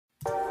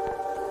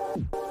Hey,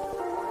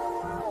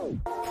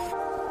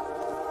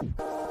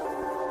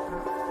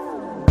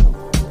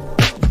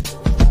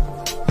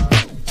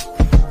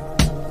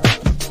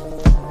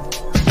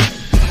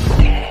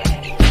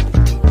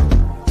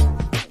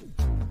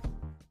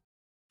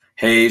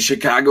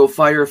 Chicago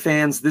Fire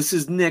fans, this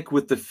is Nick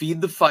with the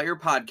Feed the Fire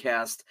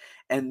podcast,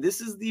 and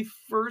this is the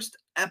first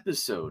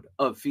episode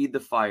of Feed the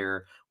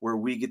Fire where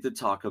we get to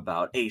talk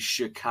about a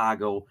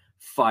Chicago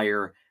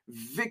Fire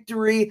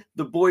victory.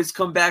 The boys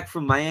come back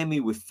from Miami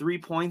with 3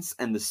 points,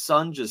 and the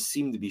sun just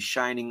seemed to be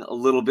shining a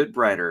little bit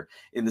brighter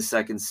in the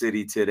second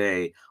city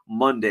today,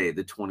 Monday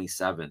the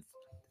 27th.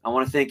 I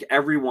want to thank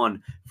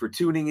everyone for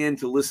tuning in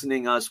to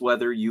listening us,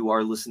 whether you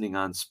are listening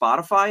on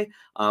Spotify,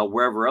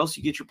 wherever else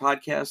you get your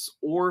podcasts,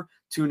 or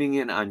tuning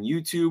in on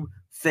YouTube.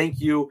 Thank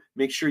you.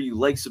 Make sure you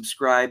like,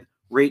 subscribe,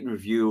 rate, and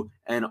review,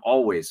 and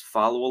always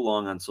follow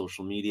along on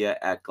social media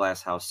at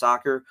Glasshouse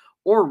Soccer,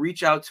 or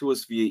reach out to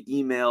us via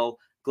email,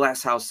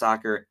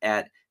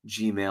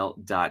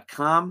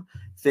 glasshousesoccer@gmail.com.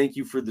 Thank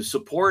you for the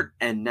support,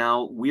 and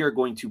now we are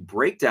going to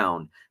break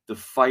down the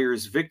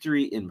Fire's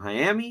victory in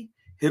Miami,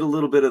 hit a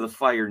little bit of the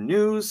Fire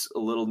news, a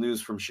little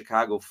news from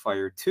Chicago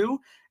Fire 2,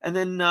 and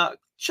then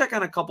check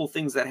on a couple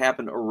things that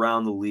happened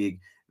around the league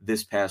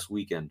this past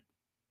weekend.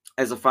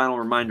 As a final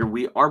reminder,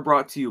 we are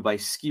brought to you by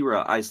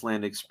Skira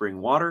Icelandic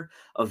Spring Water,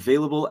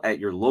 available at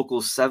your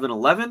local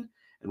 7-Eleven,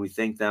 and we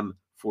thank them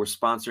for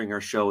sponsoring our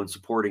show and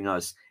supporting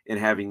us in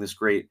having this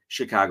great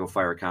Chicago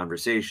Fire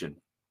conversation.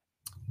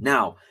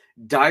 Now,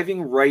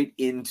 diving right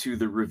into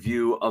the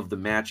review of the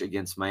match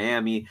against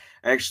Miami,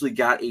 I actually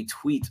got a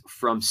tweet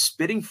from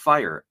Spitting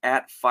Fire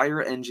at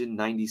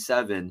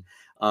FireEngine97,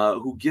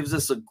 who gives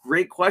us a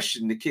great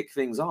question to kick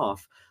things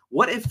off.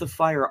 What if the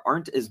Fire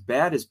aren't as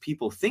bad as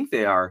people think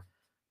they are,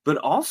 but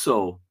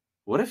also,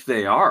 what if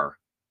they are?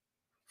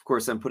 Of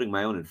course, I'm putting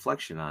my own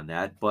inflection on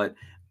that, but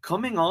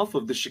coming off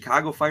of the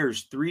Chicago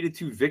Fire's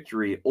 3-2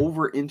 victory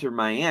over Inter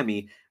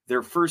Miami,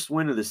 their first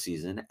win of the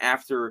season,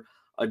 after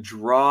a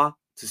draw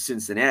to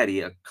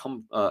Cincinnati, a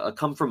come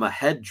from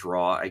ahead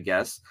draw, I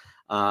guess,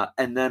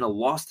 and then a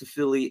loss to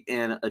Philly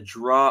and a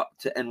draw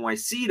to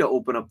NYC to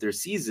open up their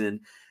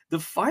season, the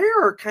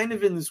Fire are kind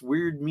of in this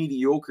weird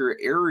mediocre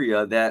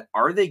area that,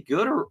 are they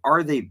good or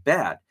are they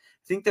bad?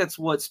 I think that's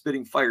what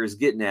Spitting Fire is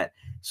getting at.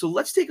 So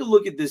let's take a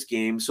look at this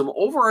game, some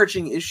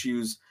overarching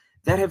issues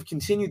that have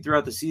continued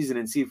throughout the season,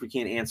 and see if we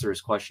can't answer his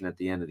question at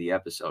the end of the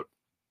episode.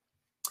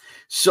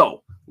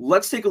 So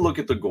let's take a look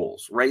at the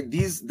goals, right?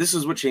 This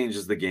is what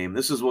changes the game.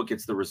 This is what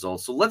gets the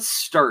results. So let's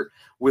start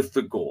with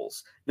the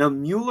goals. Now,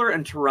 Mueller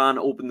and Turan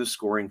opened the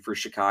scoring for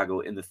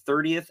Chicago in the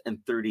 30th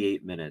and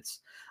 38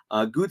 minutes.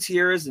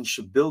 Gutierrez and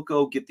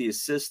Shabilko get the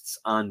assists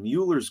on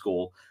Mueller's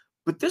goal,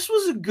 but this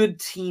was a good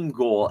team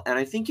goal, and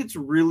I think it's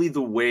really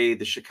the way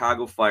the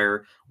Chicago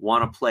Fire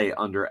want to play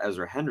under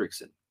Ezra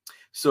Hendrickson.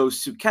 So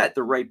Suket,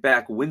 the right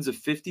back, wins a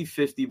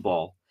 50-50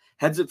 ball,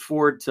 heads it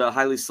forward to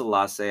Haile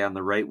Selassie on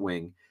the right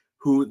wing,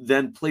 who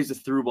then plays a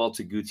through ball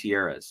to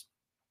Gutierrez.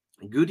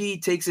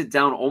 Guti takes it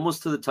down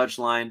almost to the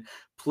touchline,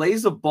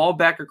 plays a ball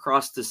back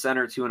across the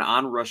center to an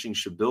on-rushing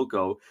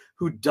Shabilko,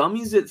 who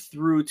dummies it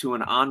through to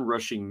an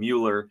on-rushing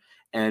Mueller,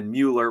 and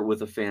Mueller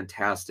with a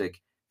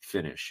fantastic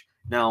finish.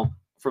 Now,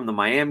 from the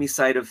Miami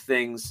side of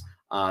things,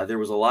 there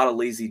was a lot of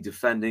lazy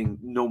defending,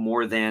 no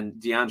more than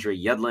DeAndre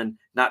Yedlin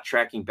not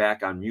tracking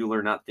back on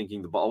Mueller, not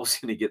thinking the ball was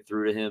going to get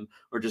through to him,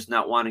 or just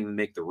not wanting to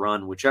make the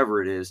run,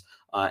 whichever it is.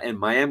 And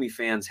Miami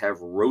fans have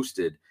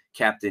roasted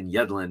Captain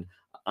Yedlin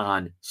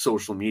on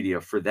social media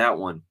for that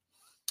one.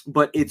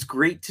 But it's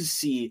great to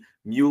see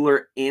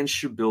Mueller and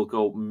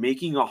Shabilko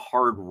making a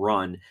hard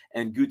run,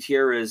 and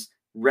Gutierrez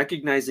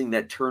recognizing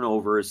that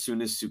turnover as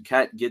soon as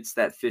Suket gets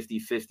that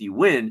 50-50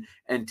 win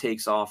and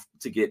takes off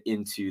to get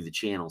into the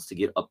channels, to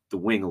get up the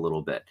wing a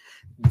little bit.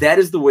 That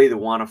is the way the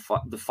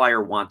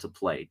Fire want to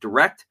play.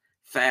 Direct,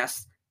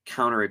 fast,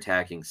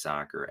 counterattacking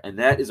soccer. And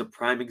that is a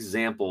prime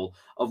example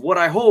of what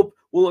I hope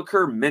will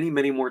occur many,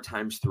 many more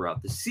times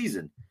throughout the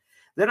season.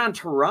 Then on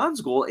Turan's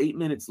goal, 8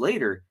 minutes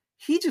later,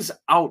 he just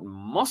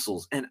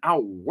out-muscles and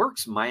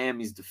outworks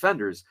Miami's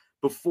defenders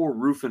before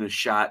roofing a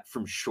shot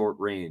from short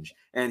range.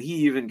 And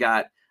he even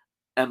got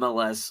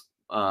MLS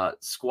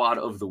Squad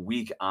of the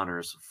Week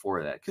honors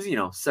for that. Because,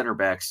 center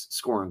backs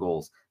scoring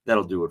goals,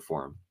 that'll do it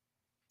for him.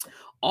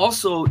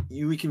 Also,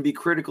 we can be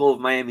critical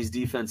of Miami's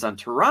defense on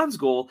Turan's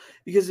goal,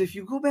 because if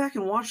you go back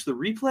and watch the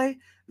replay,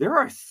 there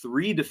are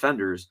 3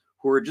 defenders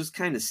who are just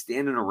kind of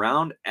standing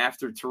around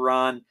after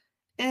Turan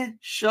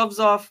shoves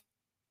off.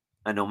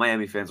 I know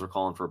Miami fans were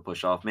calling for a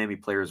push-off. Miami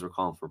players were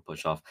calling for a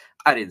push-off.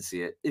 I didn't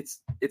see it. It's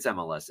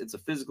MLS. It's a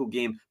physical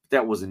game, but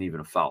that wasn't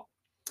even a foul.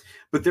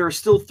 But there are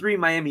still 3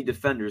 Miami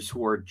defenders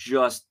who are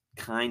just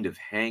kind of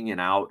hanging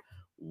out,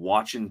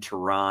 watching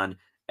Turan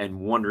and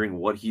wondering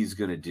what he's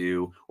going to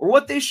do or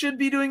what they should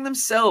be doing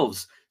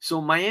themselves. So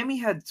Miami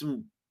had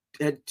 2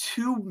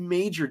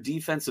 major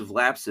defensive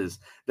lapses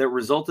that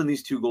result in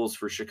these 2 goals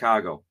for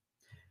Chicago,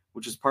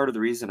 which is part of the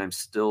reason I'm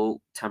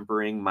still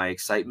tempering my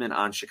excitement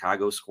on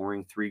Chicago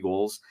scoring 3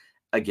 goals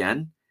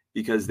again,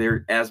 because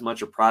they're as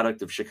much a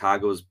product of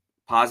Chicago's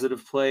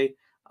positive play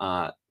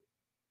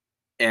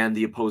and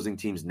the opposing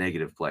team's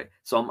negative play.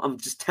 So I'm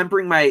just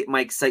tempering my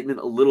excitement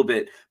a little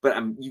bit, but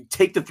you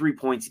take the 3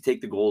 points, you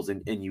take the goals,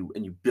 and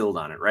you build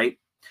on it, right?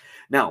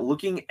 Now,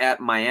 looking at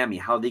Miami,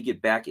 how they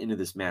get back into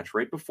this match.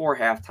 Right before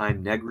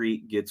halftime, Negri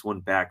gets one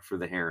back for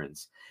the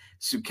Herons.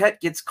 Suquet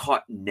gets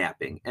caught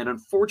napping, and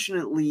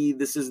unfortunately,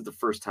 this isn't the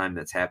first time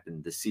that's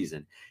happened this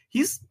season.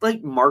 He's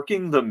like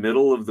marking the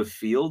middle of the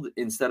field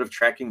instead of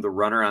tracking the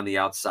runner on the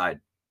outside.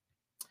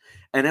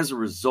 And as a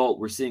result,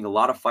 we're seeing a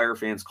lot of Fire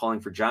fans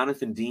calling for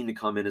Jonathan Dean to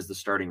come in as the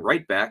starting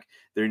right back,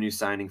 their new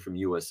signing from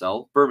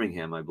USL,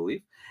 Birmingham, I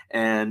believe,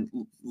 and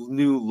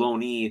new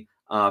loanee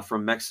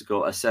from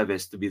Mexico,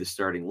 Aceves, to be the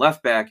starting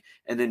left back,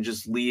 and then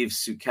just leave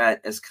Suquet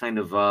as kind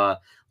of a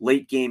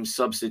late game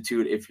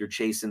substitute if you're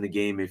chasing the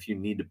game, if you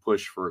need to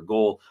push for a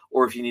goal,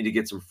 or if you need to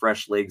get some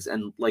fresh legs.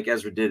 And like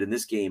Ezra did in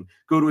this game,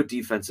 go to a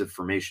defensive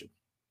formation.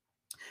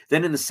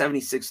 Then in the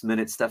 76th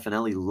minute,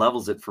 Stefanelli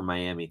levels it for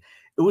Miami.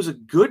 It was a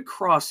good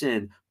cross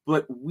in,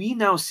 but we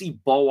now see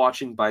ball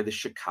watching by the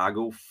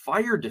Chicago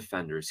Fire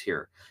defenders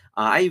here.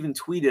 I even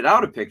tweeted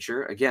out a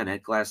picture, again,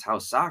 at Glass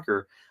House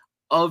Soccer,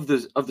 of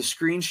the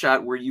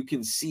screenshot where you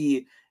can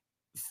see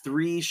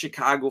 3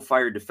 Chicago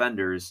Fire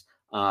defenders.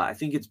 I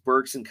think it's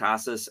Burks and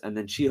Casas, and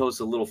then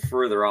Chihos a little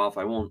further off.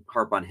 I won't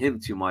harp on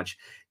him too much.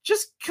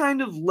 Just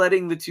kind of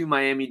letting the 2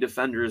 Miami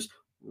defenders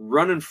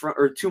run in front,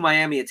 or 2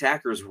 Miami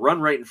attackers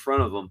run right in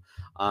front of them.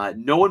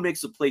 No one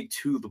makes a play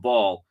to the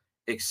ball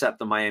except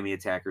the Miami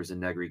attackers, and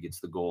Negri gets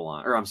the goal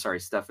on, or I'm sorry,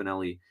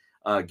 Stefanelli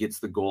gets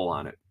the goal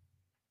on it.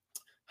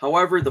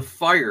 However,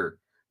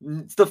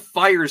 it's the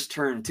Fire's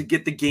turn to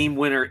get the game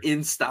winner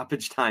in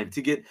stoppage time,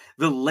 to get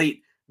the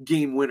late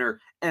game winner.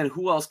 And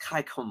who else?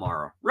 Kai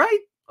Kamara, right?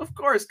 Of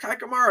course, Kai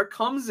Kamara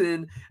comes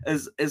in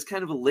as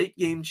kind of a late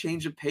game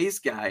change of pace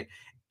guy.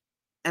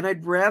 And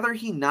I'd rather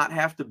he not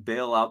have to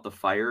bail out the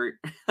Fire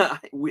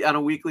on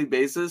a weekly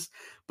basis,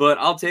 but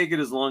I'll take it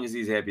as long as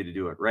he's happy to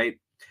do it, right?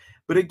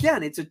 But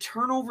again, it's a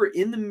turnover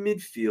in the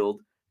midfield.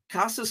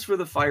 Casas for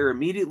the Fire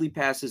immediately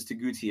passes to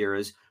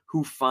Gutierrez,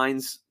 who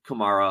finds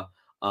Kamara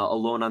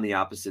alone on the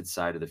opposite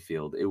side of the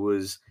field. It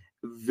was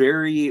a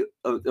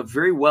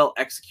very well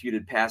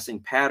executed passing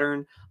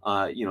pattern,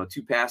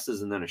 2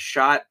 passes and then a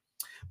shot.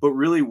 But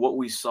really what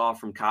we saw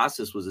from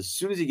Casas was as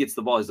soon as he gets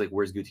the ball, he's like,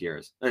 where's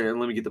Gutierrez? Let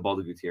me get the ball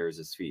to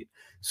Gutierrez's feet.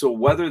 So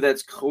whether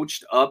that's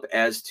coached up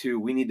as to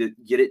we need to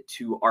get it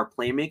to our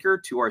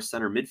playmaker, to our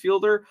center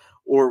midfielder,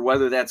 or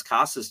whether that's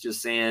Casas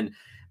just saying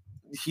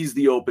he's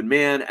the open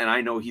man and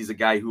I know he's a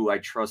guy who I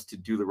trust to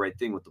do the right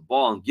thing with the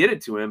ball and get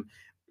it to him,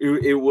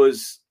 it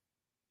was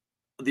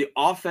the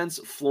offense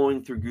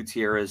flowing through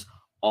Gutierrez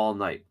all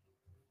night.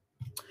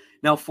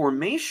 Now,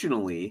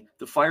 formationally,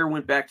 the Fire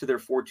went back to their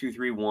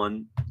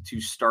 4-2-3-1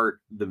 to start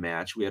the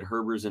match. We had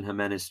Herbers and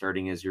Jimenez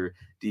starting as your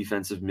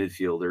defensive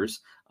midfielders.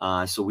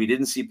 So we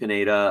didn't see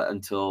Pineda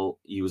until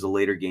he was a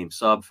later game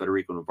sub.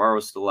 Federico Navarro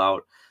still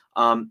out.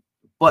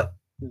 But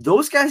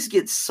those guys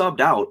get subbed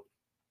out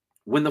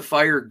when the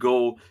Fire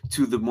go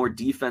to the more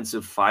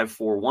defensive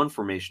 5-4-1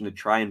 formation to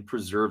try and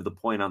preserve the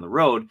point on the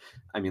road.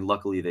 I mean,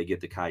 luckily they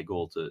get the Kai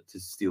goal to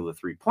steal the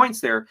 3 points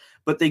there,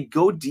 but they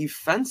go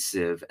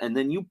defensive and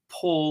then you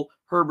pull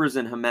Herbers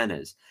and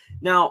Jimenez.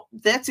 Now,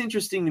 that's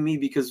interesting to me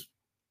because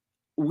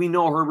we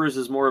know Herbers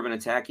is more of an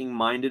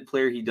attacking-minded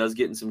player. He does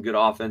get in some good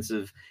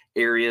offensive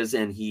areas,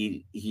 and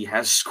he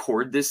has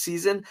scored this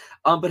season.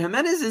 But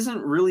Jimenez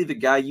isn't really the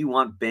guy you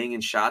want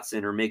banging shots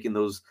in or making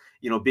those,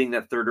 being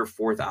that 3rd or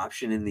 4th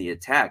option in the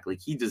attack.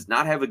 Like, he does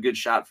not have a good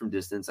shot from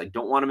distance. I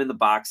don't want him in the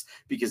box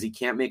because he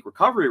can't make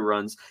recovery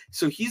runs.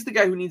 So he's the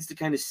guy who needs to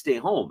kind of stay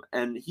home.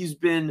 And he's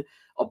been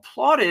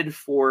applauded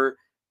for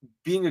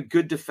being a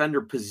good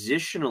defender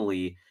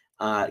positionally,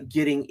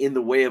 getting in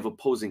the way of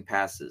opposing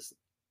passes.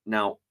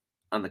 Now,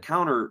 on the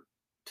counter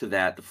to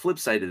that, the flip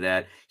side of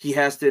that, he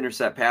has to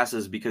intercept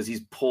passes because he's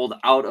pulled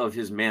out of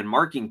his man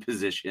marking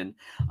position.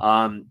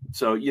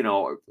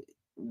 So,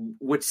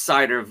 which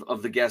side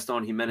of the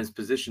Gaston Jimenez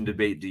position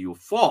debate do you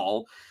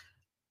fall?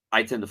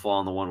 I tend to fall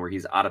on the one where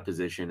he's out of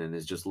position and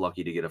is just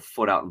lucky to get a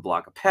foot out and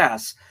block a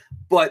pass.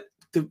 But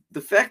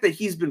the fact that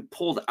he's been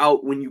pulled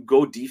out when you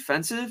go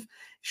defensive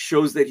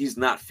shows that he's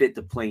not fit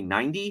to play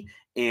 90,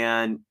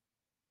 and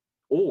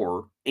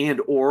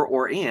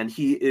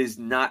he is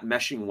not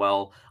meshing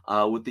well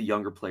with the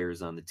younger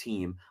players on the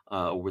team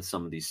or with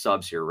some of these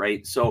subs here,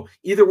 right? So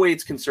either way,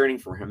 it's concerning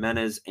for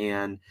Jimenez.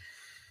 And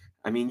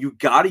I mean, you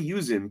got to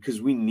use him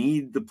because we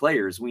need the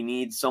players. We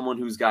need someone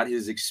who's got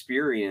his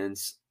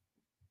experience,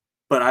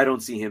 but I don't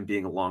see him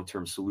being a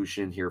long-term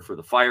solution here for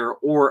the Fire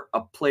or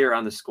a player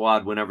on the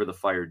squad whenever the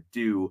Fire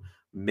do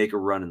make a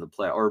run in the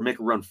play or make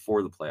a run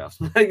for the playoffs.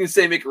 I'm not going to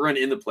say make a run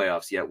in the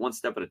playoffs yet. One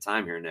step at a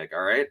time here, Nick.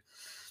 All right.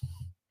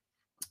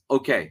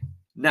 Okay,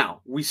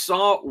 now we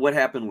saw what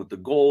happened with the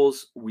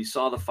goals. We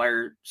saw the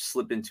Fire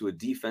slip into a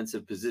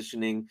defensive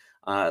positioning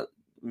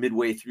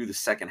midway through the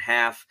second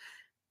half.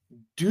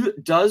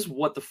 Does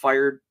what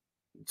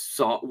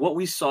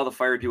we saw the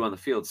Fire do on the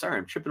field? Sorry,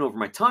 I'm tripping over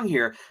my tongue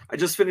here. I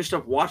just finished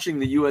up watching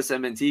the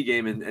USMNT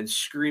game and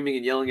screaming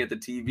and yelling at the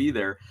TV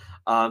there.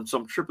 So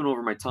I'm tripping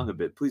over my tongue a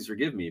bit. Please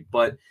forgive me.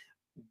 But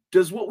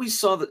does what we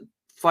saw the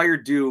Fire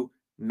do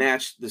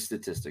match the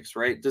statistics,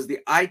 right? Does the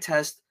eye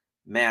test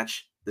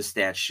match the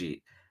stat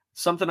sheet?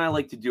 Something I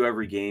like to do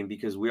every game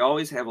because we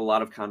always have a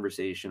lot of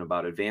conversation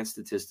about advanced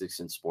statistics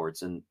in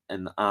sports, and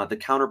the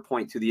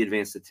counterpoint to the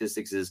advanced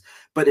statistics is,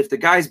 but if the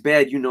guy's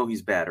bad, you know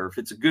he's bad, or if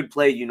it's a good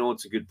play, you know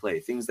it's a good play.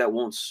 Things that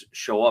won't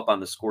show up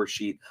on the score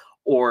sheet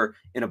or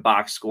in a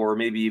box score, or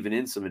maybe even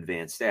in some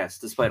advanced stats,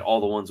 despite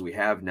all the ones we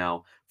have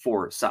now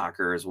for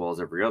soccer as well as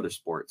every other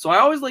sport. So I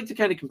always like to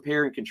kind of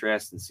compare and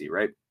contrast and see,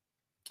 right?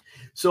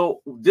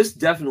 So this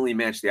definitely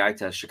matched the eye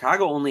test.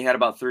 Chicago only had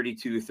about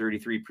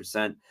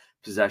 33%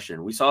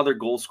 possession. We saw their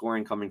goal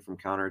scoring coming from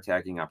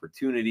counterattacking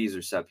opportunities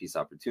or set piece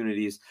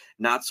opportunities,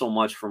 not so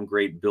much from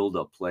great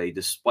build-up play,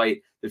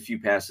 despite the few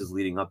passes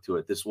leading up to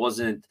it. This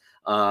wasn't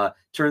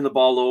turn the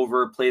ball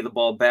over, play the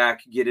ball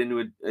back, get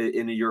into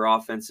your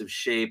offensive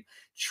shape,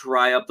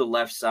 try up the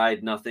left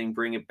side, nothing,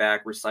 bring it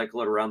back,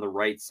 recycle it around the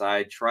right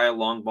side, try a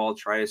long ball,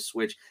 try a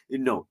switch.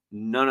 No,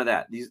 none of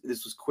that.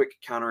 This was quick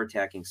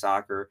counterattacking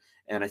soccer.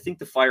 And I think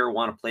the Fire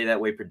want to play that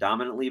way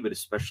predominantly, but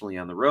especially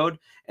on the road.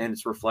 And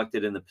it's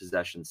reflected in the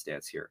possession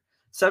stats here.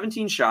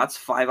 17 shots,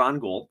 5 on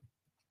goal.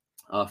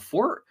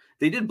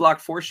 They did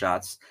block 4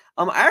 shots.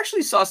 I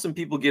actually saw some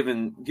people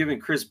giving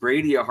Chris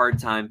Brady a hard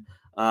time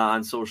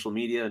on social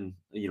media. And,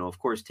 of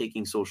course,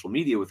 taking social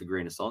media with a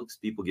grain of salt, because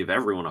people give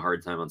everyone a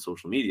hard time on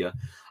social media.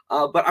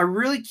 But I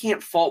really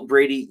can't fault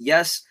Brady.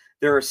 Yes,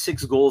 there are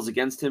 6 goals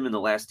against him in the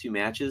last 2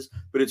 matches,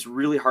 but it's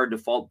really hard to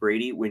fault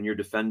Brady when your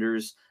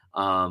defenders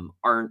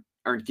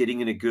aren't getting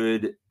in a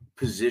good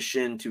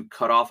position to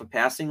cut off a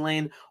passing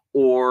lane,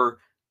 or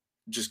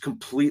just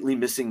completely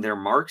missing their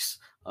marks,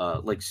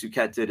 like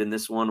Suquet did in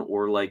this one,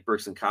 or like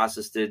Burks and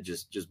Casas did,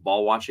 just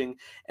ball watching.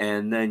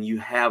 And then you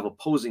have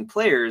opposing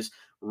players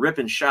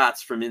ripping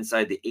shots from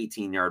inside the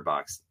 18-yard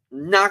box.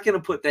 Not going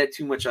to put that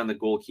too much on the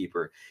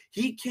goalkeeper.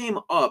 He came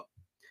up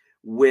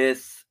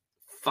with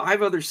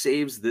 5 other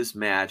saves this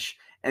match,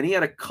 and he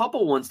had a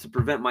couple ones to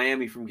prevent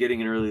Miami from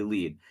getting an early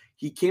lead.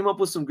 He came up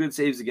with some good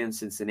saves against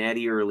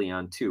Cincinnati early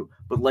on too.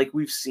 But like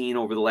we've seen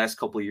over the last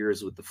couple of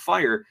years with the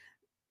Fire,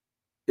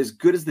 as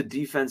good as the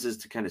defense is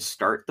to kind of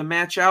start the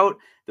match out,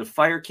 the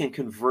Fire can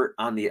convert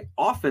on the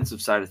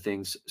offensive side of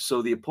things.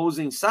 So the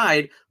opposing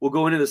side will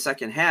go into the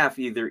second half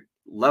either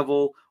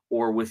level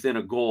or within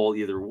a goal,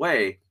 either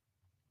way.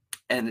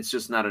 And it's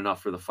just not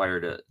enough for the Fire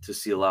to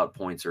seal out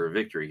points or a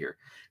victory here.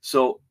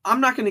 So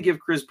I'm not going to give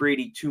Chris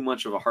Brady too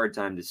much of a hard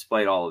time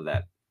despite all of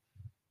that.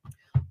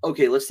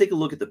 Okay, let's take a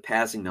look at the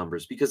passing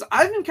numbers, because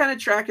I've been kind of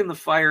tracking the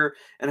Fire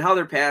and how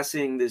they're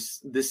passing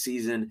this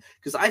season,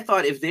 because I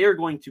thought if they are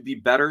going to be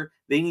better,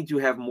 they need to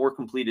have more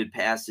completed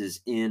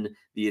passes in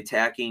the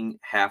attacking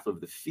half of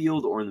the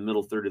field or in the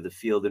middle third of the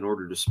field in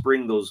order to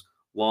spring those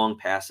long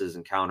passes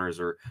and counters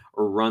or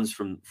runs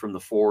from the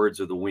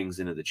forwards or the wings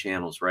into the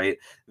channels, right?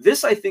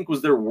 This, I think,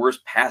 was their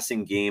worst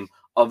passing game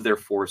of their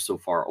 4 so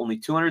far. Only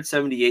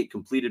 278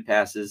 completed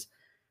passes,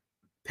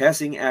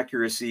 passing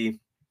accuracy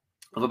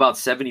of about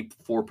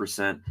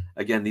 74%.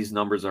 Again, these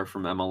numbers are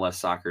from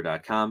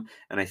MLSsoccer.com.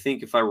 And I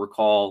think, if I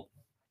recall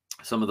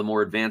some of the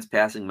more advanced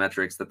passing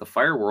metrics, that the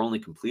Fire were only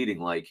completing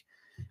like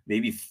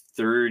maybe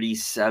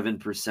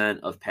 37%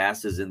 of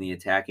passes in the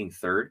attacking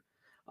third.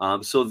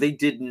 So they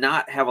did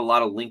not have a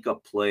lot of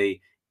link-up play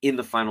in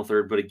the final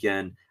third. But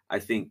again, I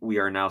think we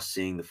are now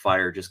seeing the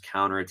Fire just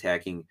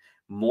counterattacking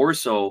more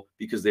so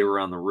because they were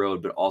on the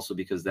road, but also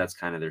because that's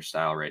kind of their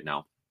style right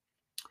now.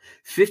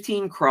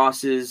 15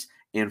 crosses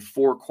and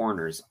 4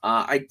 corners.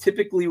 I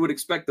typically would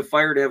expect the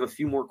Fire to have a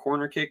few more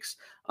corner kicks,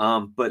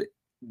 but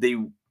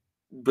the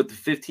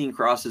 15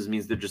 crosses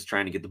means they're just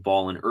trying to get the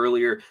ball in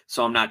earlier,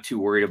 so I'm not too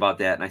worried about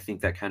that, and I think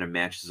that kind of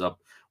matches up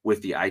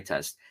with the eye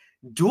test.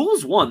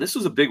 Duels won. This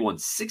was a big one.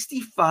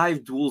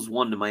 65 duels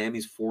won to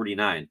Miami's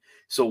 49.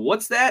 So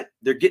what's that?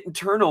 They're getting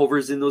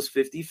turnovers in those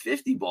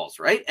 50-50 balls,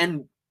 right?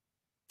 And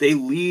they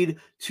lead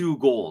 2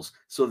 goals.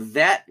 So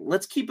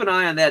let's keep an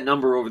eye on that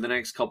number over the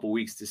next couple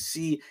weeks to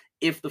see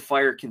if the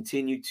Fire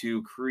continue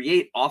to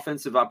create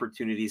offensive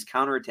opportunities,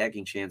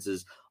 counterattacking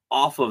chances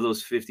off of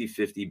those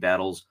 50-50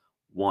 battles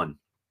won.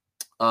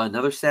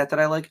 Another stat that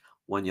I like,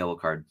 1 yellow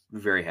card. I'm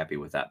very happy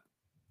with that.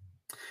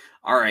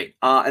 All right.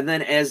 And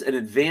then as an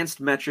advanced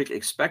metric,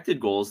 expected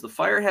goals, the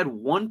Fire had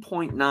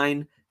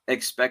 1.9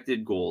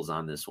 expected goals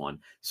on this one.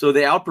 So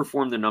they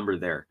outperformed the number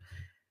there.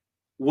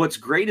 What's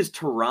great is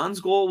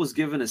Tehran's goal was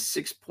given a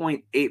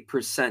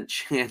 6.8%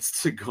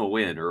 chance to go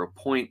in, or a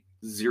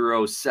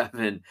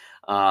 0.07,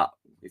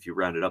 if you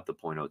round it up to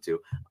 0.02,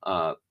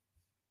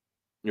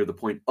 the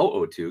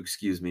 0.002,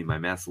 excuse me, my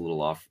math's a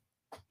little off.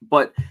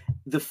 But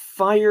the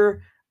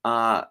Fire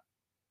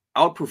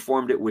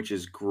outperformed it, which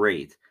is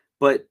great.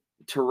 But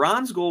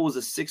Tehran's goal was a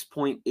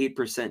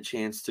 6.8%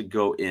 chance to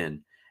go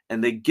in,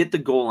 and they get the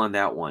goal on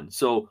that one.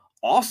 So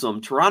awesome.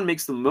 Tehran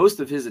makes the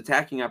most of his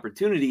attacking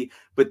opportunity,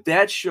 but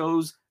that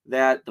shows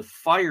that the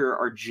Fire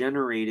are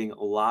generating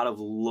a lot of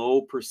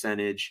low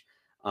percentage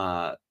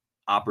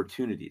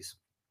opportunities.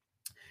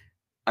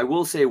 I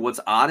will say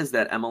what's odd is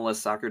that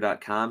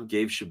MLSsoccer.com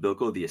gave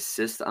Shabilko the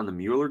assist on the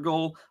Mueller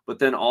goal, but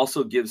then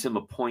also gives him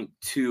a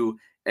 0.2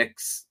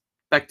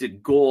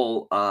 expected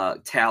goal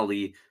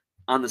tally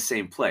on the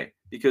same play,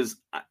 because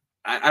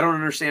I don't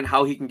understand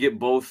how he can get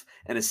both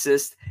an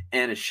assist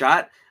and a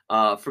shot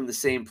from the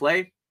same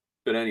play.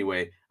 But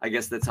anyway, I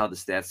guess that's how the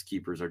stats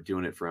keepers are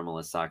doing it for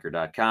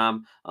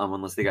MLSsoccer.com,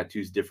 unless they got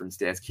two different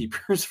stats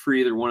keepers for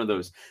either one of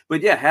those.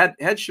 But yeah, had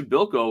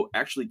Shabilko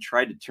actually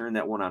tried to turn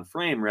that one on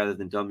frame rather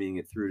than dummying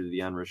it through to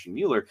the onrushing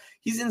Mueller,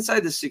 he's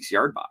inside the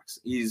 6-yard box.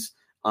 He's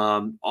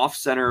off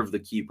center of the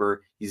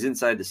keeper. He's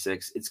inside the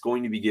 6. It's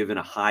going to be given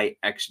a high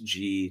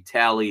XG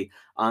tally.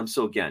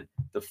 So again,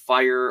 the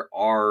Fire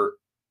are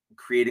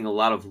creating a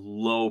lot of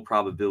low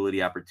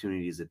probability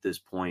opportunities at this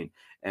point,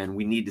 and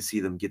we need to see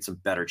them get some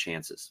better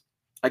chances.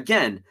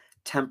 Again,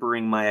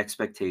 tempering my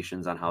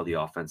expectations on how the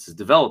offense is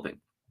developing.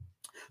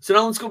 So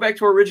now let's go back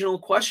to our original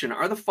question.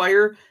 Are the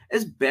Fire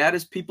as bad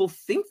as people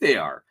think they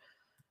are?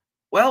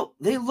 Well,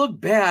 they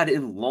look bad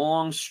in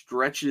long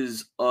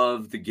stretches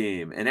of the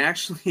game. And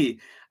actually,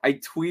 I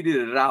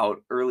tweeted it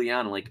out early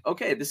on, like,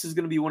 okay, this is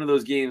going to be one of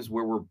those games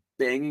where we're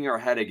banging our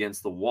head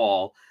against the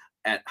wall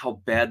at how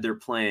bad they're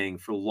playing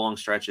for long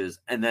stretches,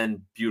 and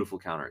then beautiful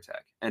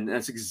counterattack. And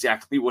that's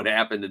exactly what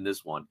happened in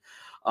this one.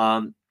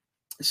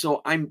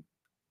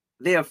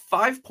 They have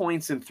 5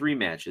 points in 3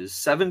 matches,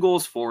 7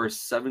 goals for,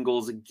 7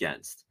 goals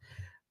against.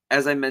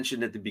 As I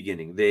mentioned at the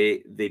beginning,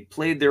 they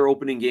played their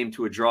opening game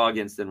to a draw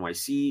against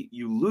NYC.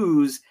 You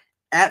lose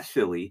at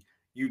Philly.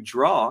 You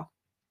draw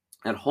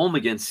at home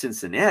against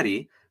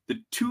Cincinnati,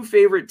 the 2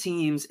 favorite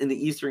teams in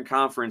the Eastern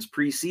Conference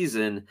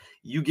preseason.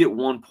 You get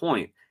 1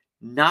 point.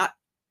 Not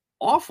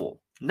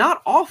awful.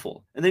 Not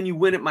awful. And then you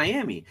win at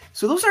Miami.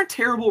 So those aren't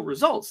terrible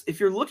results. If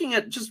you're looking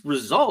at just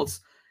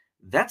results,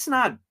 that's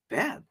not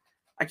bad.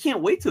 I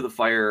can't wait till the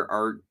Fire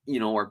are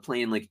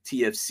playing like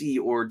TFC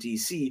or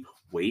DC.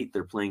 Wait,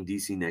 they're playing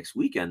DC next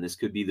weekend. This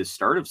could be the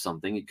start of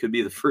something. It could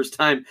be the first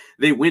time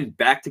they win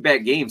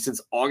back-to-back games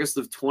since August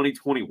of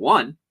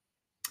 2021.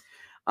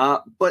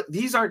 But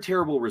these aren't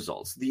terrible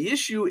results. The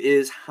issue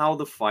is how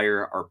the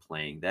Fire are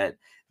playing. That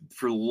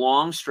for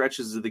long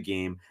stretches of the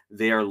game,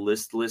 they are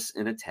listless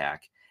in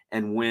attack.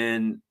 And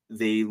when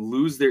they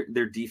lose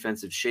their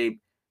defensive shape,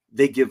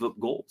 they give up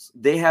goals.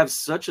 They have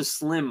such a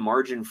slim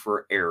margin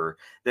for error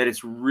that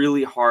it's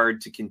really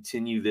hard to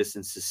continue this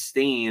and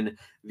sustain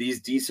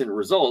these decent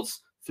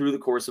results through the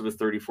course of a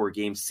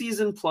 34-game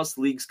season, plus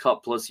Leagues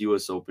Cup, plus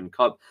US Open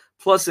Cup,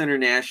 plus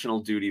international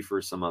duty for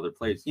some other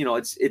players.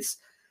 It's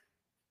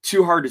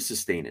too hard to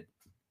sustain it.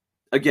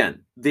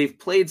 Again, they've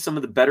played some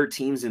of the better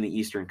teams in the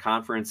Eastern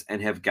Conference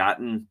and have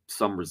gotten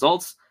some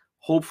results.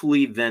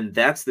 Hopefully, then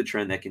that's the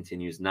trend that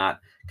continues, not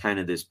kind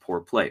of this poor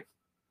play.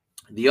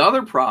 The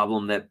other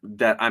problem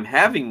that I'm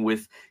having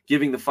with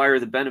giving the Fire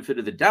the benefit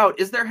of the doubt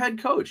is their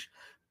head coach.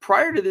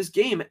 Prior to this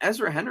game,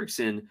 Ezra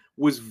Hendrickson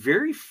was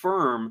very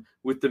firm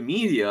with the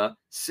media,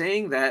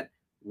 saying that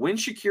when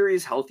Shaqiri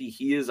is healthy,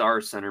 he is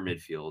our center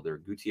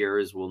midfielder.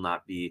 Gutierrez will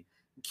not be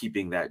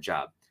keeping that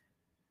job.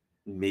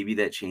 Maybe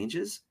that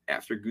changes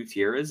after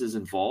Gutierrez is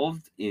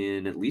involved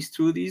in at least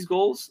 2 of these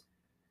goals,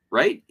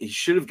 right? He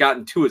should have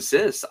gotten 2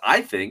 assists,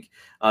 I think,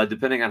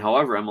 depending on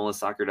however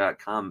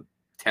MLSsoccer.com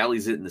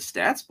tallies it in the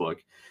stats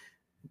book.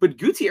 But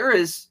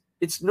Gutierrez,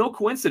 it's no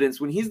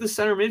coincidence. When he's the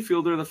center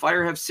midfielder, the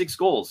Fire have 6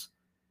 goals.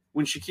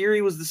 When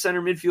Shaqiri was the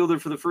center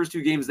midfielder for the first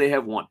 2 games, they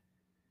have 1.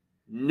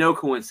 No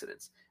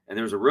coincidence. And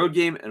there's a road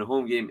game and a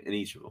home game in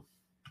each of them.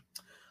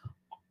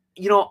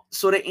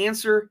 So to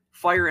answer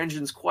Fire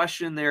Engine's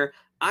question there,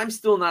 I'm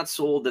still not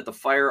sold that the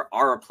Fire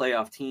are a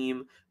playoff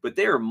team, but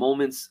there are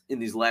moments in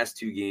these last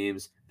 2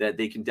 games that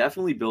they can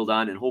definitely build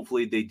on, and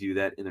hopefully they do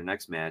that in their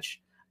next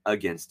match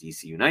against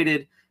DC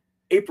United.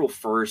 April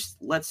 1st,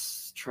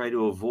 let's try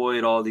to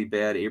avoid all the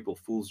bad April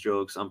Fool's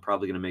jokes. I'm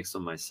probably going to make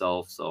some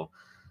myself, so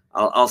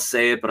I'll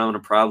say it, but I'm going to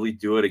probably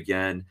do it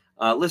again.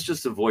 Let's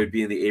just avoid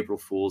being the April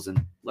Fools, and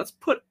let's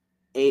put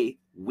a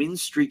win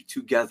streak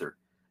together.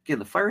 Again,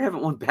 the Fire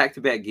haven't won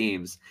back-to-back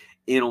games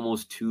in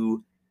almost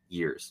 2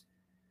 years.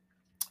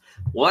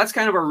 Well, that's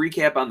kind of our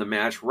recap on the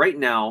match. Right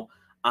now,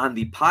 on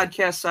the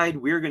podcast side,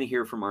 we're going to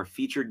hear from our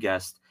featured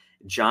guest,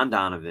 John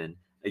Donovan.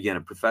 Again,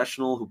 a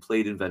professional who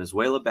played in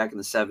Venezuela back in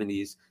the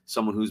 70s,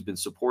 someone who's been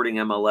supporting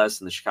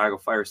MLS and the Chicago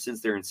Fire since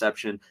their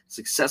inception,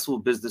 successful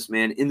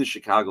businessman in the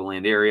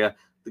Chicagoland area.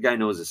 The guy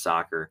knows his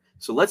soccer.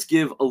 So let's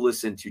give a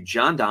listen to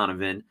John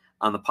Donovan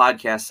on the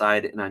podcast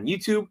side. And on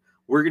YouTube,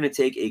 we're going to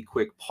take a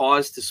quick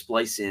pause to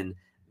splice in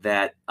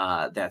that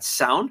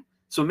sound.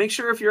 So make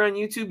sure if you're on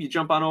YouTube, you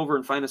jump on over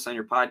and find us on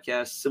your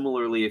podcast.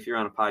 Similarly, if you're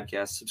on a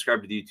podcast,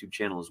 subscribe to the YouTube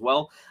channel as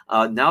well.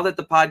 Now that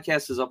the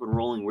podcast is up and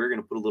rolling, we're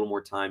going to put a little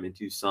more time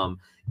into some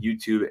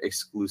YouTube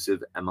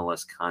exclusive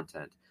MLS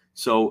content.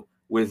 So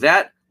with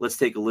that, let's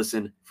take a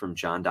listen from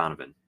John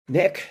Donovan.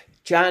 Nick,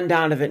 John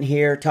Donovan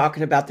here,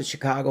 talking about the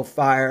Chicago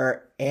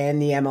Fire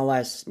and the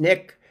MLS.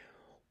 Nick,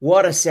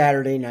 what a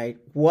Saturday night.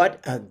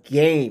 What a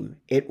game.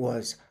 It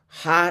was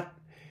hot.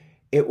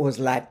 It was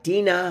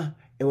Latina.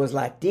 It was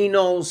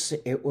Latinos.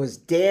 It was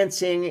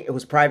dancing. It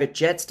was private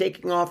jets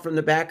taking off from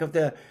the back of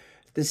the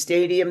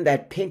stadium.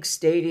 That pink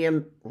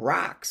stadium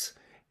rocks.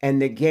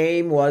 And the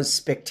game was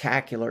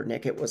spectacular,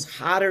 Nick. It was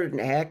hotter than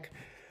heck.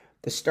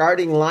 The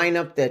starting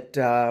lineup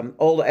that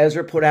old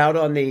Ezra put out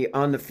on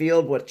the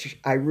field, which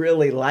I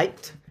really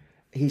liked.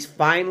 He's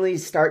finally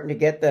starting to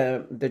get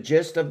the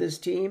gist of this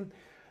team.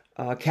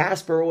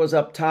 Casper was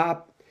up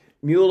top.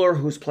 Mueller,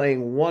 who's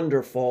playing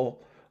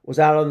wonderful, was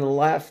out on the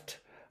left.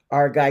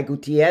 Our guy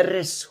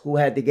Gutierrez, who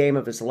had the game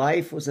of his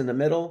life, was in the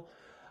middle.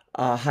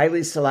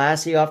 Haile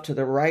Selassie off to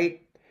the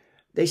right.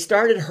 They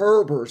started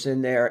Herbers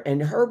in there.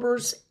 And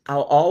Herbers,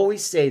 I'll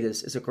always say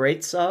this, is a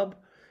great sub.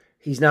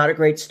 He's not a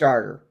great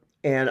starter.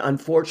 And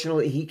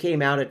unfortunately, he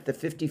came out at the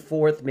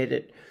 54th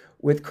minute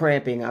with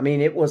cramping. I mean,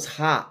 it was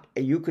hot.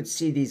 You could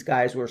see these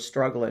guys were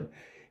struggling.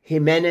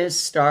 Jimenez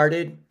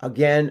started.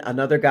 Again,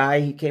 another guy.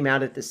 He came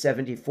out at the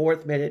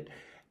 74th minute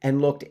and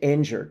looked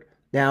injured.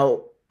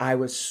 Now, I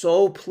was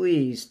so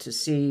pleased to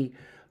see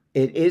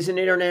it is an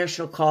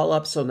international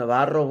call-up, so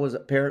Navarro was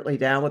apparently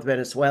down with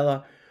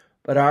Venezuela,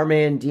 but our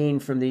man Dean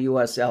from the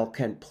USL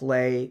can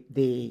play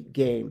the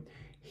game.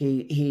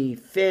 He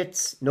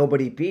fits.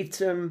 Nobody beats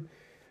him.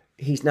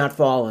 He's not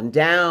falling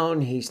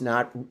down. He's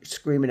not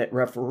screaming at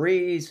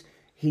referees.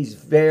 He's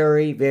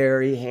very,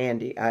 very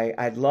handy.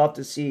 I'd love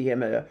to see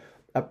him at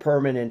a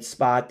permanent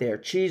spot there.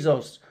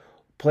 Chizos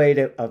played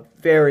a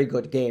very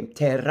good game.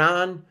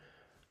 Terran,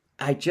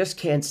 I just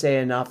can't say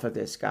enough of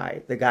this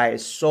guy. The guy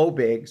is so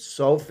big,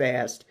 so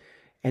fast,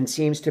 and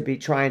seems to be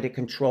trying to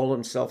control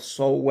himself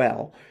so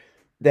well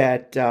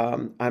that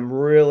I'm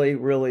really,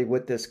 really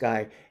with this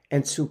guy.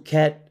 And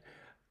Suquet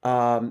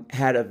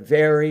had a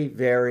very,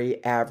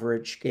 very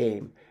average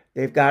game.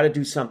 They've got to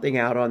do something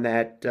out on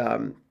that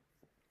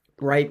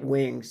right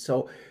wing.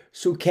 So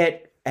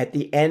Suquet, at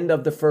the end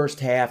of the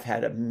first half,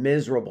 had a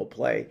miserable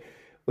play.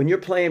 When you're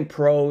playing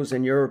pros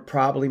and you're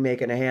probably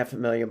making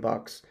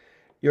 $500,000,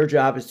 your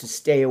job is to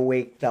stay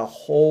awake the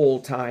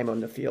whole time on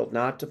the field,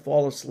 not to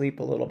fall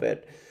asleep a little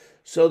bit.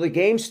 So the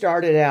game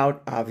started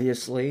out,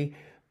 obviously,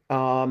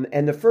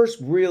 and the first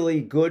really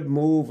good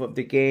move of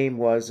the game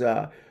was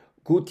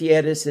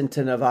Gutierrez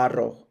into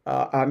Navarro.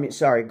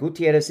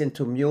 Gutierrez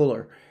into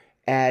Mueller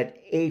at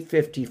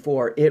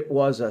 8:54. It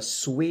was a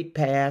sweet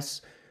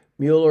pass.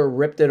 Mueller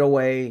ripped it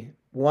away.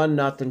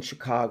 1-0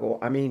 Chicago.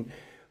 I mean,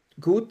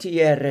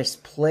 Gutierrez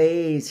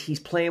he's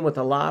playing with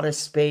a lot of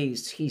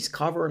space. He's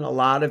covering a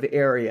lot of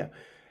area.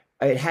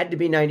 It had to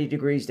be 90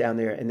 degrees down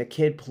there, and the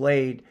kid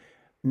played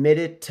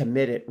minute to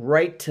minute,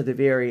 right to the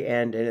very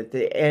end. And at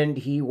the end,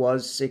 he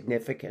was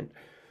significant.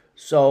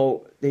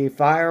 So the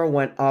fire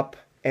went up,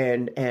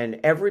 and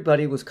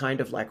everybody was kind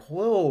of like,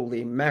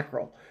 holy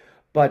mackerel.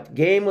 But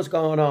game was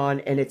going on,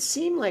 and it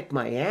seemed like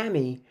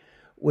Miami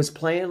was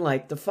playing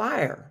like the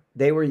Fire.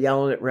 They were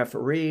yelling at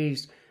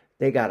referees.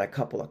 They got a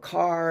couple of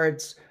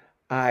cards.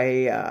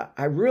 I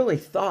really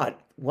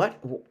thought,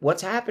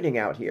 what's happening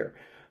out here?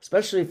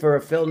 Especially for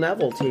a Phil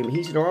Neville team.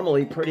 He's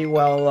normally pretty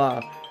well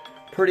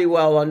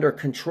under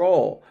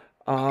control.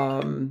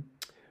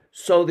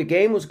 So the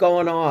game was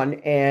going on,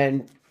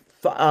 and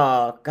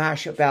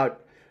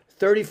about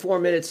 34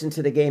 minutes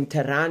into the game,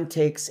 Terran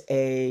takes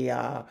it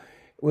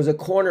was a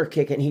corner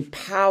kick, and he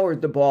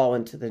powered the ball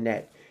into the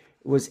net.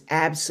 It was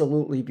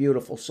absolutely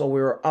beautiful. So we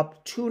were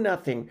up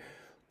 2-0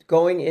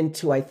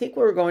 I think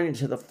we were going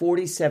into the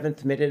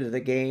 47th minute of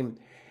the game,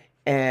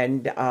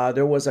 and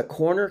there was a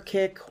corner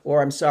kick,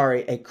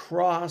 a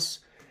cross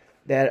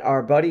that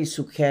our buddy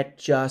Suquet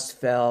just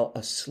fell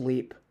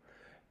asleep.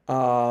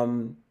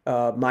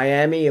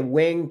 Miami, a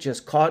wing,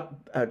 just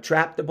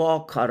trapped the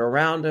ball, cut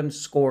around him,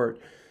 scored.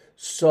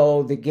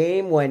 So the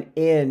game went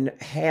in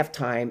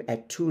halftime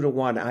at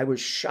 2-1. I was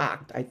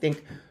shocked. I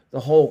think the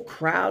whole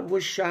crowd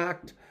was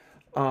shocked.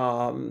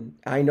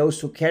 I know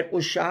Suquet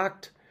was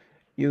shocked.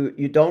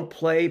 You don't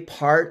play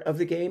part of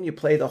the game, you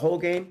play the whole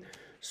game.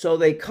 So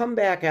they come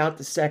back out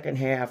the second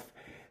half,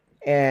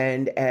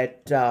 and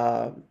at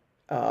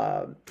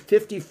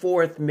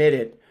 54th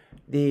minute,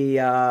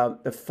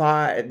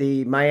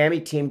 the Miami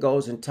team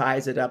goes and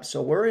ties it up.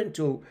 So we're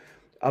into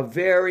a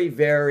very,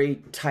 very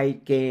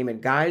tight game,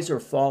 and guys are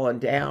falling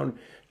down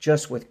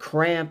just with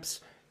cramps.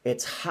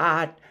 It's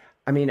hot.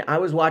 I mean, I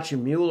was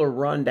watching Mueller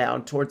run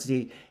down towards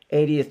the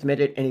 80th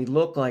minute, and he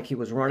looked like he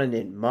was running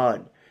in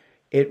mud.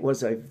 It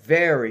was a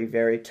very,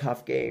 very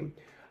tough game.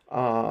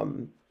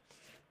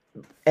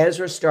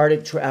 Ezra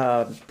started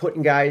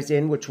putting guys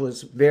in, which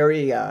was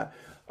very a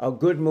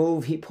good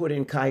move. He put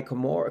in Kai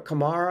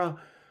Kamara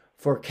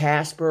for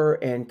Casper,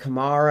 and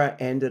Kamara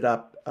ended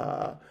up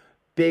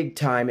big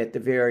time at the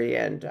very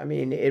end. I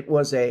mean, it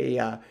was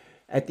at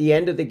the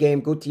end of the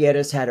game,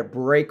 Gutierrez had a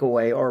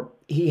breakaway,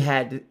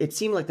 it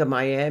seemed like the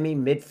Miami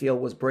midfield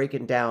was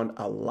breaking down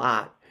a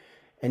lot,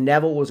 and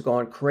Neville was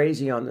going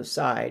crazy on the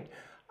side.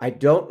 I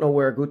don't know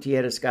where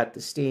Gutierrez got the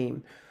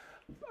steam.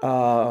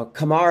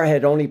 Kamara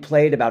had only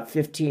played about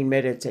 15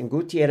 minutes, and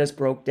Gutierrez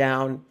broke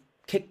down,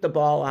 kicked the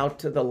ball out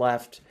to the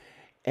left,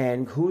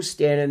 and who's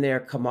standing there?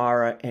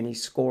 Kamara, and he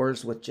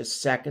scores with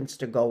just seconds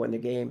to go in the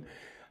game.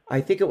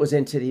 I think it was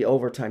into the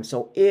overtime.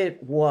 So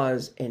it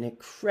was an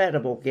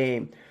incredible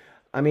game.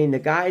 I mean, the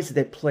guys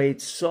that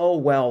played so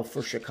well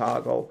for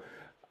Chicago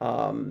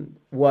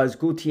was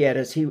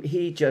Gutierrez.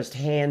 He just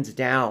hands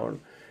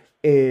down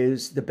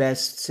is the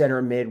best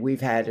center mid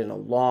we've had in a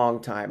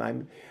long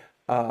time.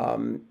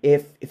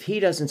 If he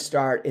doesn't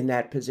start in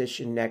that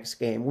position next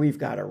game, we've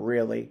got to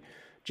really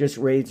just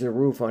raise the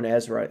roof on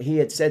Ezra. He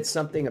had said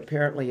something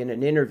apparently in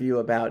an interview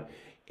about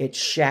it's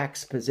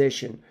Shaq's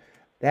position.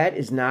 That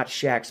is not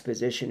Shaq's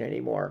position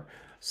anymore.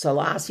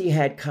 Selassie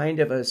had kind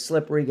of a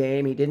slippery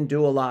game. He didn't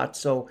do a lot.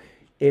 So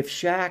if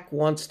Shaq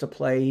wants to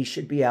play, he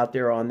should be out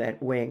there on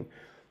that wing.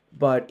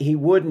 But he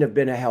wouldn't have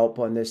been a help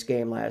on this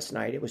game last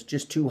night. It was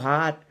just too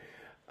hot.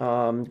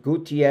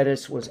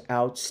 Gutierrez was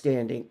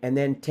outstanding. And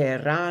then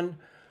Tehran,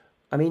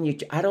 I mean,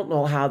 I don't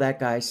know how that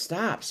guy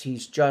stops.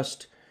 He's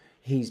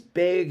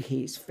big,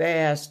 he's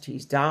fast,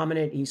 he's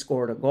dominant, he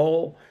scored a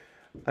goal.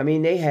 I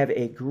mean, they have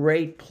a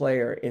great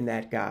player in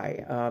that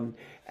guy.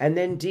 And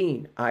then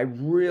Dean, I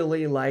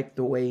really liked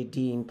the way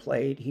Dean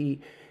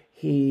played.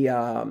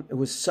 It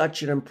was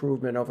such an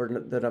improvement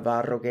over the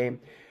Navarro game.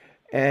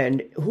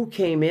 And who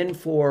came in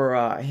for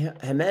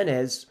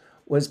Jimenez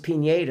was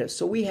Pineda.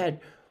 So we had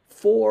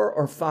 4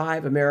 or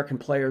 5 American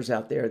players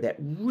out there that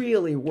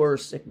really were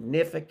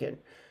significant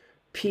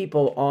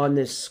people on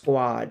this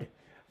squad.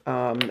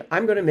 I'm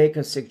going to make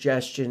a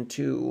suggestion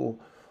to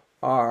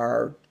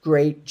our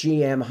great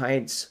GM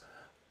Heinz.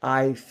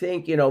 I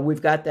think,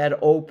 we've got that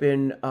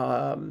open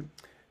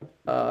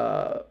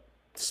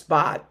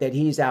spot that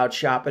he's out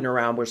shopping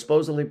around. We're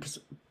supposed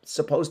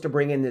to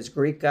bring in this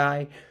Greek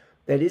guy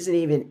that isn't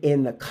even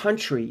in the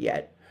country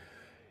yet.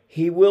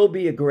 He will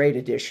be a great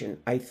addition,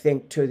 I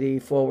think, to the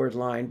forward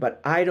line,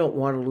 but I don't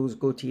want to lose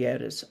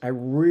Gutierrez. I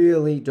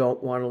really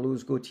don't want to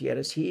lose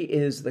Gutierrez. He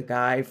is the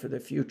guy for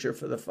the future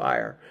for the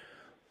Fire.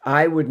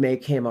 I would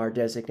make him our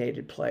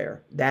designated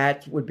player.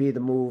 That would be the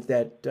move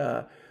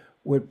that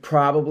would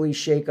probably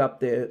shake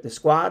up the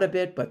squad a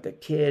bit, but the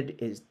kid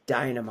is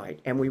dynamite,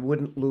 and we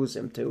wouldn't lose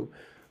him to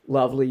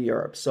lovely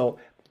Europe. So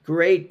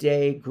great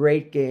day,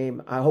 great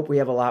game. I hope we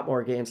have a lot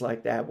more games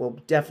like that. We'll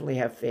definitely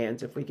have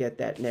fans if we get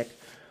that, Nick.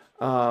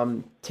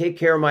 Take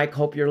care, Mike.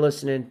 Hope you're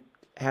listening.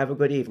 Have a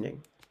good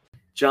evening.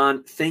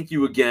 John, thank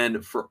you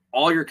again for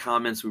all your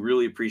comments. We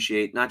really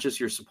appreciate not just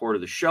your support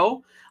of the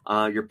show,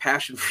 your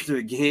passion for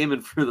the game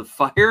and for the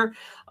Fire,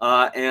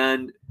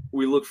 and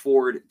we look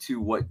forward to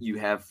what you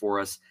have for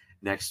us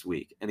next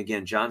week. And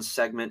again, John's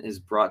segment is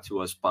brought to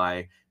us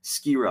by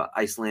Skira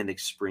Icelandic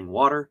Spring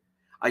Water.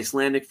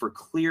 Icelandic for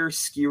clear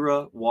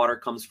Skira water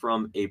comes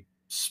from a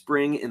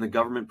spring in the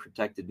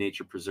government-protected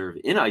nature preserve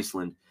in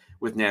Iceland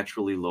with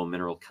naturally low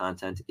mineral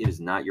content. It is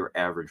not your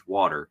average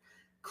water.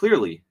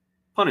 Clearly,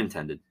 pun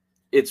intended,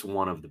 it's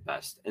one of the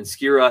best. And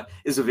Skira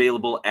is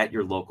available at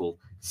your local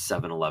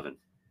 7-Eleven.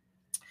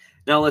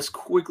 Now let's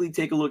quickly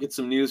take a look at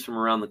some news from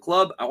around the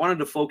club. I wanted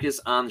to focus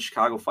on the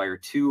Chicago Fire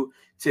 2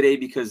 today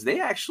because they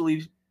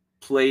actually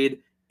played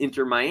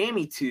Inter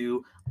Miami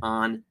 2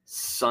 on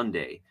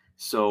Sunday.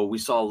 So we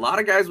saw a lot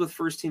of guys with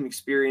first-team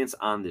experience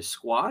on this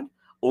squad.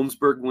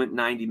 Olmsberg went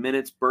 90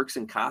 minutes. Burks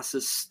and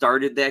Casas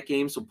started that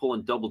game, so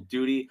pulling double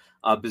duty.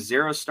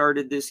 Becerra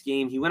started this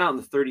game. He went out in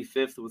the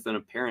 35th with an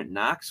apparent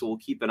knock, so we'll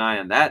keep an eye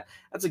on that.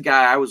 That's a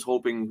guy I was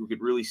hoping who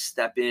could really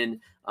step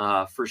in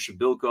for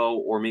Shabilko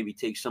or maybe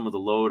take some of the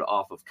load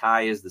off of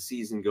Kai as the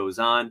season goes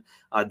on.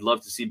 I'd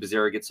love to see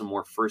Becerra get some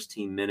more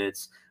first-team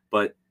minutes,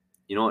 but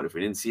you know what? If we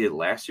didn't see it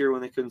last year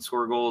when they couldn't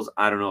score goals,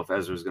 I don't know if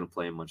Ezra's going to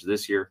play much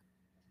this year.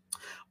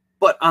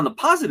 But on the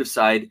positive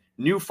side,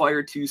 new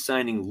Fire 2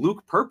 signing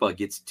Luke Perpa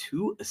gets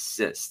 2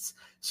 assists.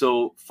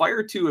 So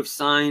Fire 2 have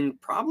signed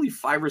probably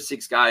 5 or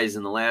 6 guys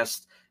in the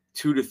last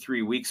 2 to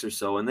 3 weeks or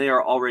so, and they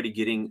are already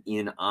getting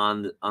in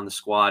on the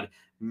squad,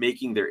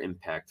 making their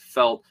impact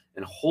felt.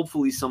 And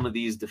hopefully some of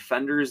these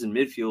defenders and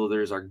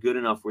midfielders are good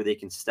enough where they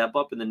can step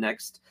up in the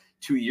next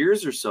 2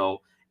 years or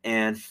so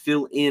and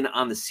fill in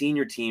on the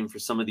senior team for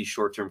some of these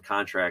short-term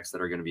contracts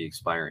that are going to be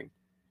expiring.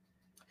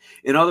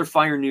 In other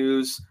Fire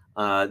news,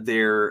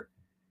 their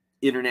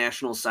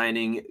international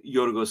signing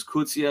Yorgos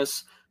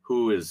Koutsias,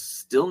 who is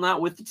still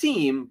not with the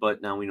team, but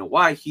now we know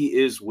why. He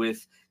is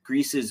with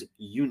Greece's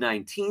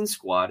U19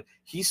 squad.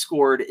 He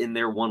scored in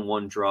their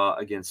 1-1 draw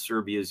against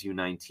Serbia's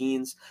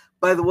U19s.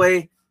 By the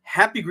way,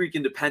 happy Greek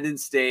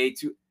Independence Day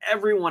to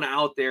everyone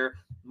out there.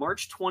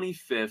 March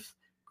 25th,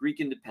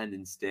 Greek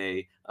Independence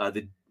Day,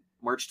 the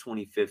March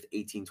 25th,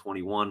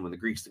 1821, when the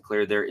Greeks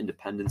declared their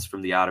independence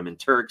from the Ottoman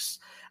Turks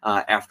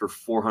after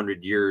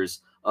 400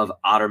 years of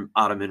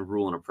Ottoman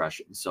rule and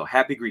oppression. So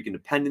happy Greek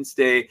Independence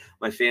Day.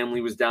 My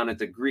family was down at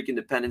the Greek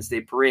Independence Day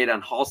parade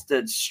on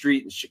Halsted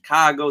Street in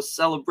Chicago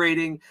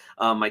celebrating.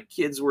 My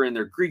kids were in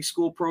their Greek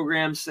school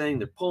program, saying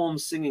their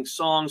poems, singing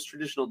songs,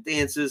 traditional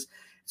dances.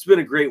 It's been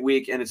a great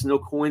week, and it's no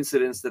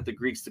coincidence that the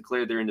Greeks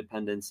declared their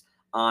independence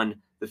on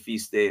the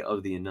feast day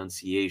of the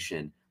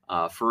Annunciation,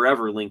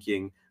 forever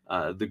linking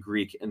the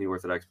Greek and the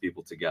Orthodox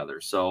people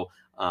together. So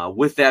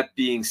with that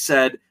being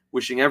said,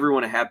 wishing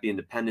everyone a happy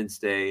Independence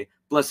Day,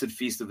 blessed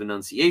feast of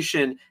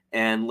Annunciation,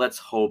 and let's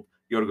hope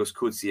Yorgos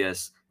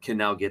Koutsias can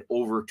now get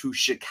over to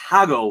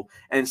Chicago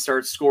and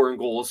start scoring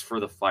goals for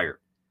the Fire.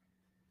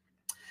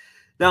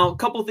 Now, a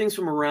couple things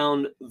from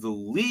around the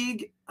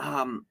league.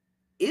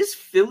 Is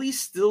Philly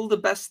still the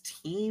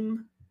best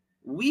team?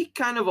 We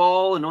kind of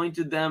all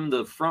anointed them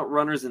the front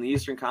runners in the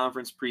Eastern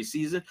Conference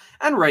preseason,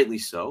 and rightly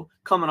so,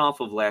 coming off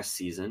of last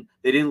season.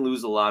 They didn't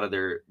lose a lot of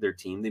their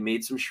team. They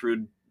made some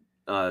shrewd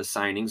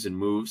signings and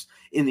moves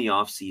in the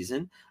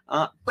offseason.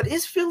 But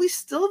is Philly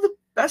still the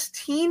best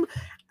team?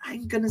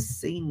 I'm going to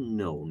say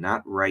no,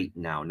 not right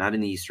now, not in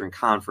the Eastern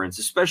Conference,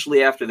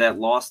 especially after that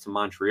loss to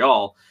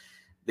Montreal.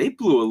 They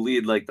blew a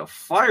lead like the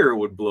Fire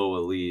would blow a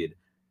lead.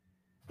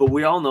 But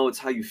we all know it's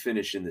how you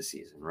finish in the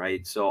season,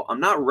 right? So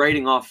I'm not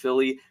writing off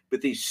Philly, but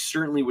they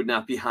certainly would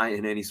not be high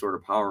in any sort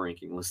of power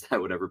ranking list I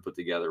would ever put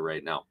together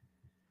right now.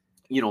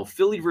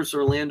 Philly versus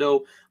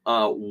Orlando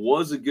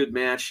was a good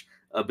match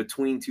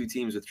between two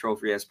teams with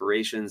trophy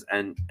aspirations,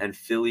 and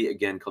Philly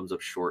again comes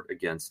up short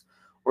against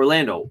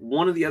Orlando.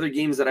 One of the other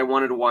games that I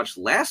wanted to watch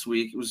last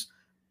week was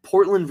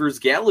Portland versus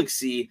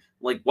Galaxy.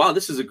 Like, wow,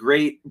 this is a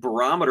great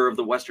barometer of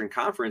the Western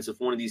Conference. If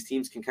one of these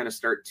teams can kind of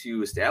start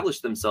to establish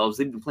themselves,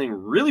 they've been playing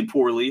really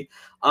poorly.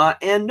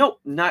 And no,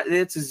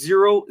 it's a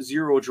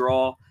 0-0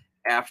 draw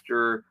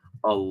after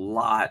a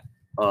lot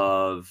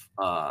of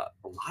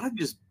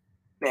just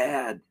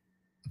bad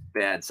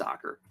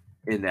soccer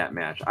in that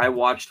match. I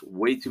watched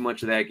way too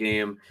much of that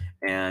game,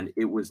 and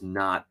it was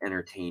not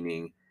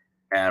entertaining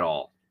at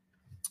all.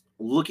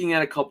 Looking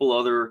at a couple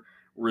other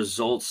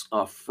results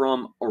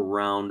from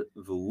around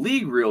the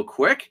league real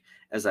quick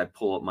as I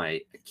pull up my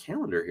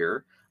calendar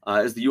here.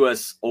 As the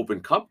U.S. Open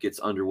Cup gets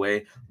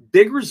underway,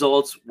 big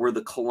results were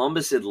the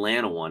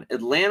Columbus-Atlanta one.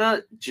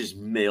 Atlanta just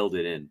mailed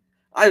it in.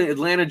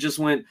 Atlanta just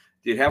went,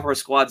 dude, have our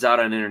squads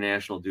out on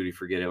international duty.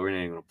 Forget it. We're not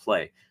even going to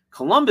play.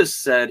 Columbus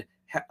said,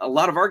 a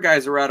lot of our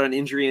guys are out on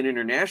injury and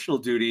international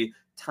duty.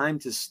 Time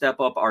to step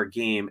up our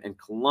game. And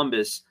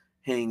Columbus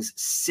hangs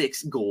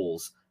 6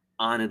 goals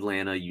on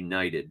Atlanta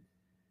United.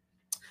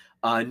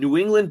 New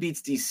England beats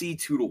DC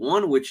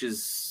 2-1, which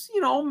is,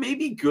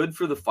 maybe good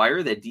for the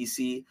Fire that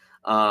DC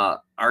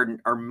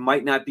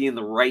might not be in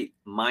the right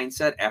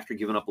mindset after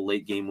giving up a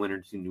late game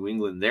winner to New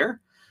England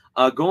there.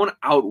 Going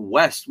out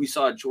west, we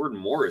saw Jordan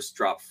Morris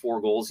drop 4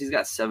 goals. He's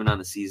got 7 on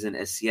the season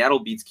as Seattle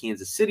beats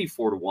Kansas City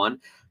 4-1.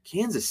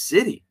 Kansas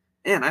City,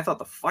 man, I thought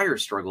the Fire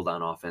struggled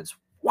on offense.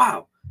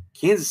 Wow,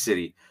 Kansas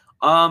City.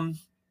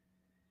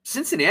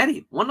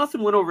 Cincinnati,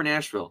 1-0 win over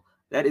Nashville.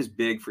 That is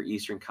big for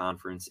Eastern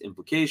Conference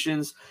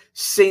implications.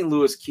 St.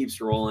 Louis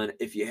keeps rolling.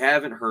 If you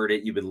haven't heard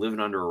it, you've been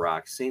living under a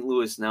rock. St.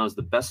 Louis now is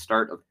the best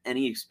start of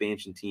any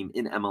expansion team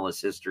in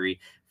MLS history.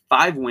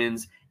 5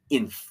 wins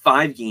in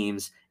 5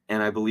 games,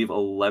 and I believe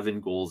 11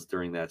 goals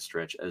during that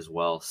stretch as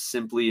well.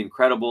 Simply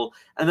incredible.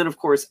 And then, of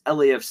course,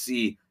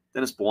 LAFC,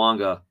 Dennis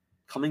Bouanga,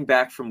 coming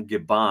back from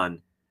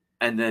Gabon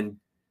and then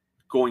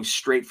going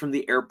straight from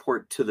the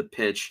airport to the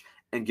pitch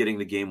and getting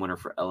the game winner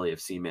for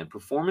LAFC, man.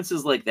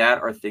 Performances like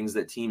that are things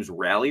that teams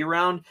rally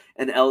around,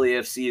 and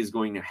LAFC is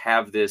going to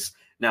have this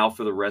now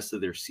for the rest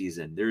of their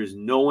season. There is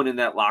no one in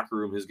that locker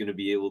room who's going to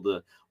be able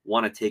to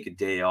want to take a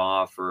day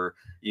off or,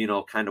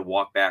 kind of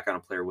walk back on a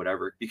player,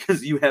 whatever,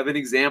 because you have an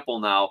example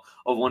now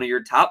of one of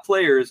your top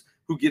players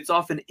who gets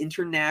off an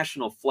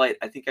international flight.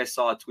 I think I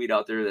saw a tweet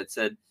out there that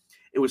said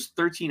it was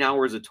 13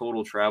 hours of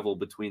total travel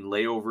between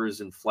layovers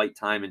and flight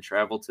time and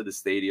travel to the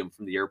stadium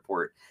from the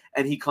airport.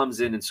 And he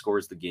comes in and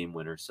scores the game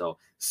winner. So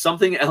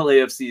something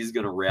LAFC is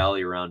going to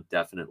rally around,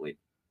 definitely.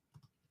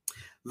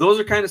 Those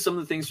are kind of some of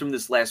the things from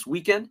this last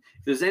weekend.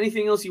 If there's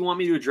anything else you want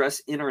me to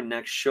address in our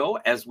next show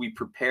as we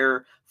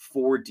prepare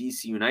for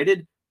DC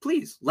United,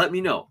 please let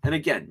me know. And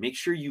again, make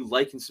sure you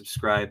like and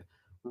subscribe,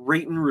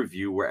 rate and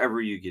review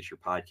wherever you get your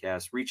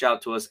podcast. Reach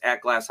out to us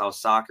at Glasshouse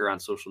Soccer on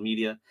social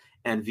media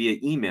and via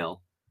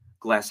email,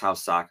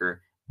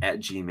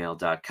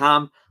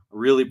 glasshouseSoccer@gmail.com. I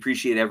really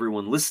appreciate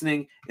everyone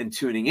listening and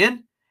tuning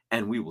in,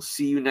 and we will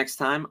see you next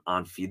time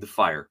on Feed the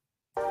Fire.